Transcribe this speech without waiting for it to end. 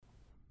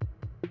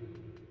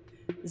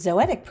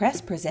Zoetic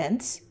Press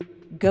presents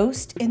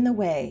Ghost in the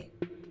Way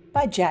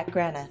by Jack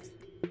Graneth.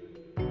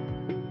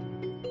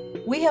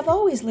 We Have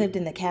Always Lived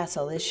in the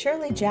Castle is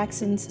Shirley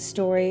Jackson's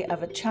story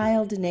of a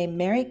child named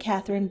Mary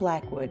Catherine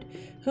Blackwood,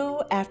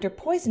 who, after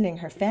poisoning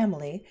her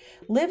family,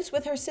 lives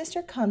with her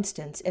sister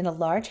Constance in a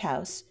large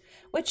house,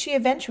 which she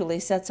eventually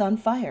sets on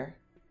fire.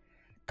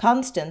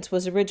 Constance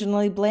was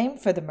originally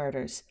blamed for the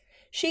murders.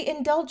 She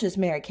indulges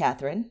Mary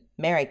Catherine,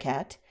 Mary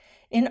Cat,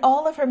 in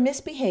all of her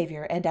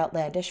misbehavior and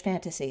outlandish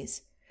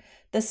fantasies.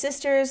 The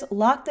sisters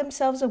lock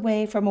themselves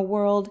away from a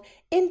world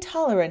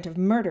intolerant of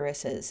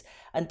murderesses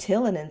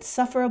until an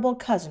insufferable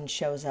cousin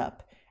shows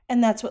up,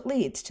 and that's what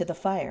leads to the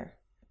fire.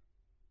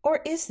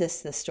 Or is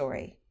this the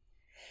story?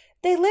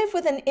 They live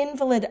with an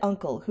invalid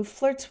uncle who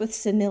flirts with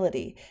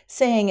senility,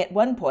 saying at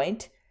one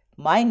point,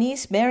 "My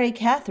niece Mary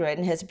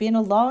Catherine has been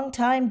a long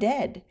time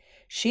dead.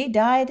 She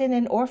died in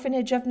an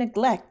orphanage of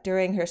neglect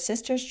during her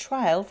sister's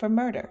trial for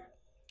murder."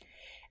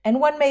 And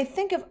one may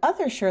think of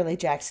other Shirley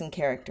Jackson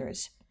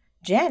characters.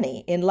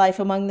 Janny in Life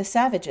Among the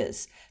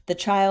Savages, the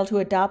child who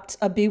adopts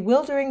a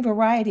bewildering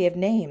variety of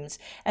names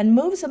and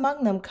moves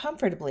among them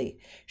comfortably,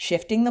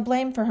 shifting the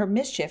blame for her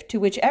mischief to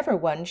whichever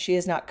one she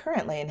is not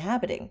currently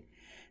inhabiting.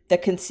 The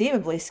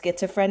conceivably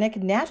schizophrenic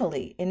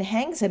Natalie in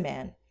Hangs a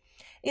Man.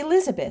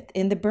 Elizabeth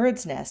in The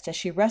Bird's Nest as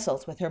she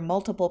wrestles with her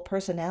multiple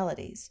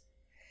personalities.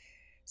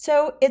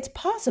 So it's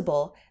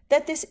possible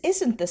that this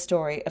isn't the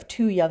story of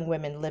two young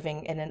women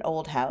living in an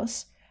old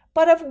house,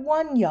 but of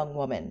one young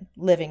woman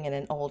living in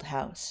an old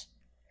house.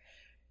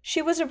 She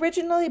was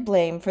originally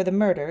blamed for the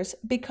murders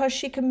because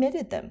she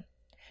committed them.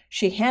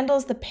 She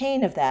handles the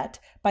pain of that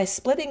by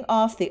splitting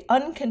off the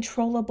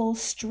uncontrollable,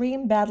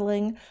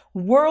 stream-battling,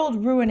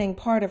 world-ruining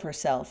part of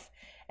herself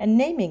and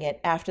naming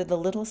it after the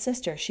little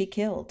sister she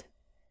killed.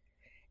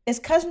 Is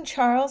Cousin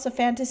Charles a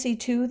fantasy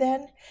too,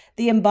 then?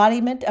 The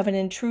embodiment of an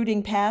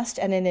intruding past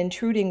and an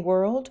intruding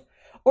world?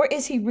 Or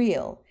is he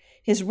real?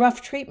 His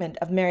rough treatment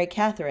of Mary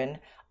Catherine,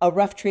 a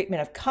rough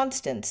treatment of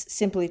Constance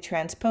simply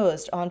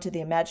transposed onto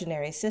the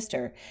imaginary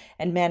sister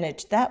and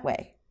managed that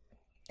way.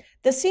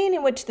 The scene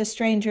in which the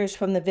strangers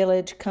from the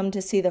village come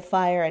to see the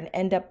fire and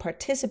end up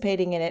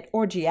participating in it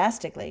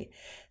orgiastically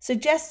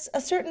suggests a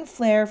certain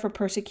flair for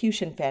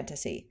persecution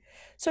fantasy,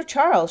 so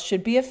Charles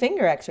should be a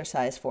finger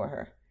exercise for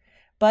her.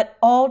 But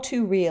all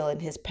too real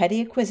in his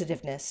petty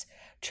acquisitiveness,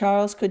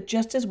 Charles could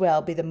just as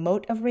well be the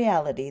mote of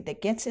reality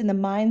that gets in the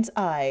mind's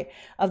eye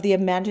of the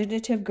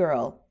imaginative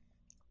girl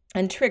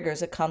and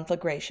triggers a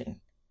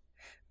conflagration.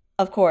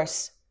 Of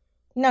course,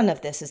 none of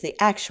this is the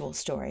actual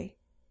story.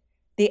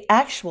 The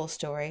actual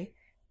story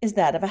is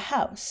that of a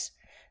house,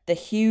 the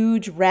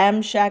huge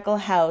ramshackle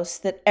house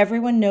that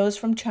everyone knows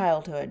from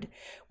childhood,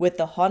 with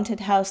the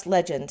haunted house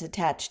legends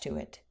attached to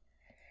it.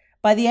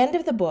 By the end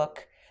of the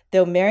book,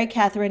 though Mary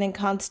Catherine and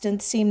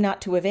Constance seem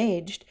not to have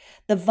aged,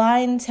 the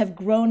vines have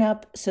grown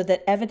up so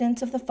that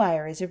evidence of the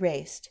fire is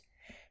erased.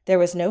 There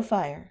was no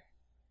fire.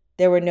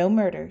 There were no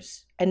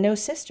murders and no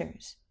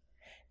sisters.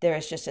 There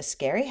is just a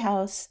scary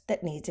house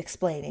that needs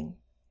explaining.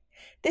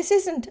 This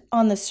isn't,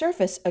 on the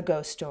surface, a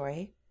ghost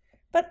story,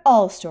 but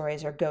all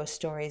stories are ghost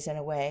stories in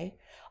a way,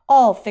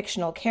 all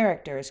fictional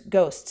characters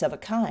ghosts of a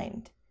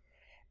kind.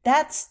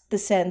 That's the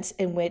sense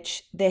in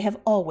which they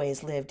have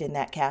always lived in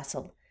that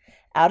castle,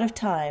 out of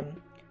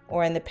time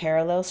or in the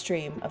parallel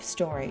stream of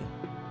story.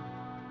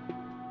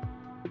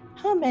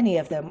 How many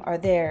of them are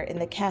there in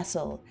the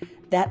castle,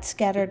 that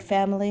scattered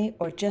family,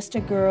 or just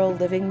a girl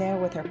living there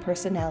with her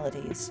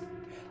personalities?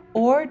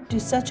 Or do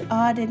such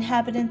odd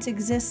inhabitants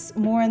exist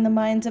more in the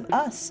minds of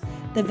us,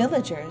 the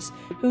villagers,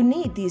 who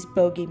need these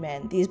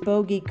bogeymen, these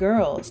bogey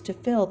girls, to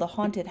fill the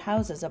haunted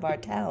houses of our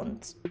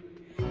towns?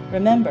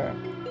 Remember,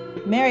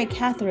 Mary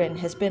Catherine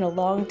has been a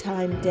long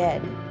time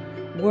dead,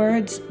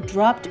 words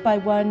dropped by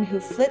one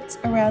who flits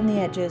around the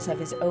edges of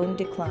his own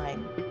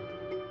decline.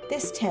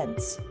 This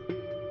tense,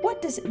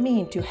 what does it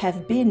mean to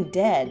have been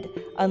dead,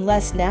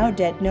 unless now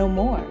dead no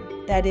more?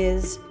 That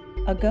is,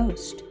 a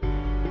ghost.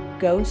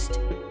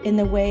 Ghost in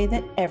the way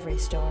that every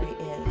story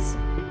is.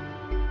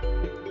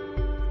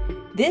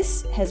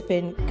 This has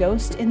been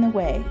Ghost in the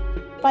Way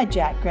by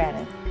Jack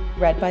Graneth,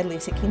 read by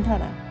Lisa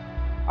Quintana.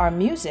 Our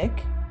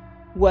music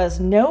was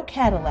No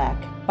Cadillac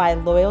by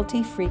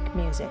Loyalty Freak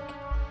Music.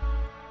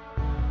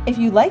 If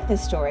you like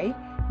this story,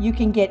 you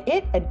can get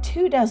it and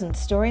 24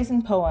 stories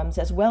and poems,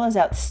 as well as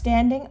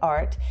outstanding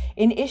art,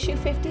 in issue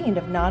 15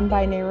 of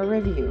Non-Binary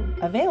Review,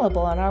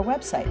 available on our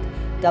website,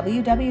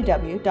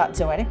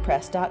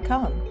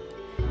 www.zoeticpress.com.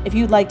 If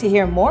you'd like to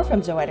hear more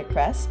from Zoetic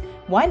Press,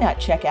 why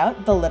not check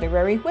out The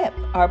Literary Whip,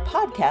 our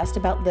podcast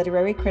about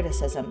literary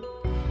criticism.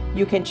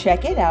 You can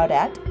check it out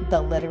at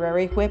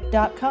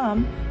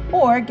theliterarywhip.com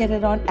or get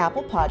it on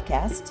Apple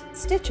Podcasts,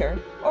 Stitcher,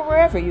 or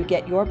wherever you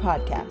get your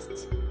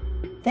podcasts.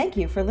 Thank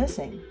you for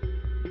listening.